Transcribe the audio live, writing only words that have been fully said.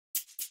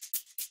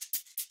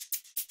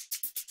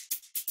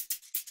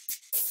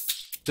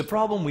The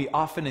problem we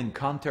often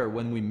encounter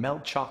when we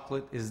melt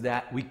chocolate is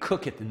that we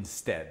cook it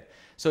instead.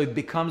 So it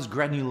becomes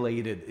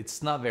granulated.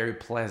 It's not very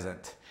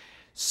pleasant.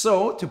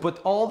 So to put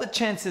all the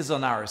chances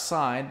on our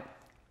side,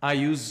 I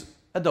use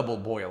a double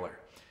boiler.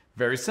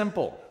 Very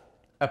simple.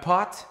 A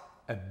pot,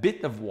 a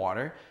bit of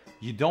water.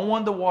 You don't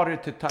want the water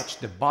to touch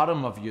the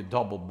bottom of your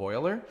double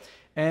boiler,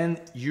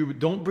 and you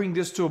don't bring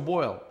this to a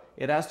boil.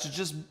 It has to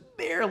just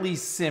barely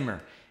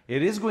simmer.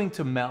 It is going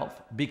to melt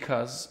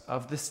because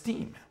of the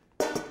steam.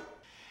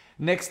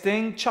 Next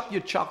thing, chop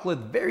your chocolate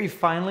very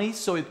finely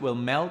so it will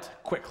melt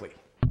quickly.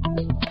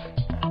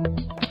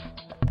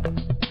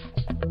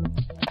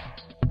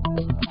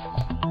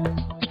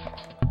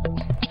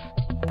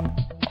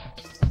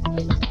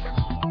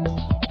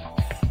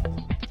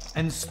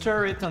 And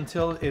stir it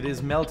until it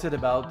is melted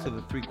about to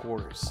the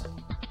 3/4.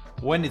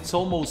 When it's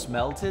almost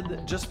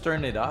melted, just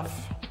turn it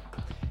off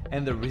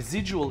and the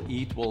residual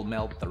heat will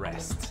melt the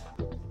rest.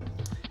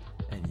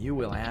 And you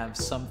will have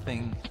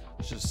something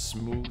just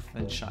smooth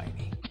and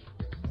shiny.